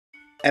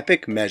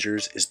Epic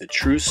Measures is the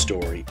true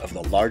story of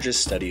the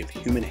largest study of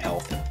human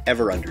health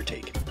ever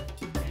undertaken.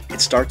 It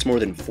starts more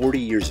than 40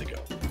 years ago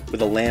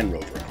with a Land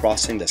Rover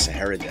crossing the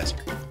Sahara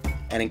Desert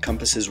and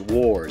encompasses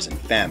wars and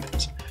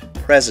famines,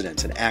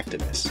 presidents and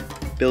activists,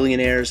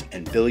 billionaires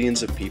and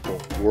billions of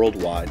people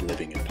worldwide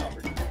living in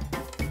poverty.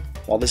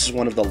 While this is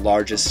one of the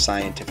largest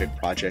scientific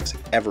projects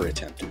ever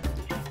attempted,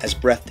 as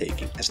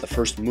breathtaking as the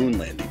first moon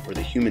landing or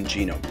the Human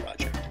Genome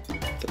Project,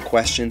 the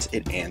questions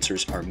it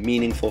answers are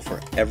meaningful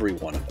for every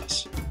one of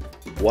us.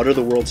 What are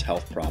the world's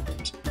health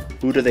problems?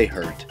 Who do they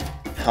hurt?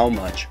 How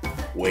much?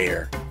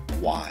 Where?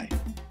 Why?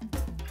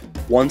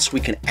 Once we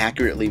can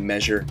accurately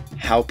measure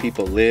how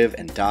people live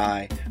and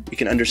die, we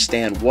can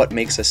understand what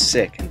makes us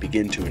sick and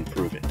begin to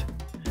improve it.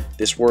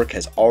 This work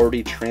has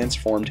already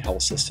transformed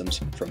health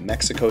systems from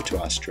Mexico to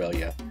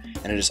Australia,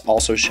 and it has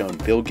also shown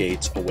Bill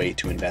Gates a way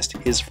to invest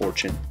his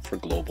fortune for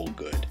global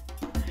good.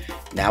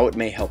 Now it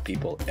may help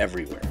people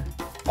everywhere,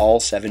 all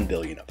 7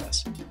 billion of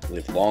us,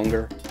 live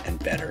longer and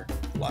better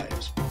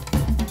lives.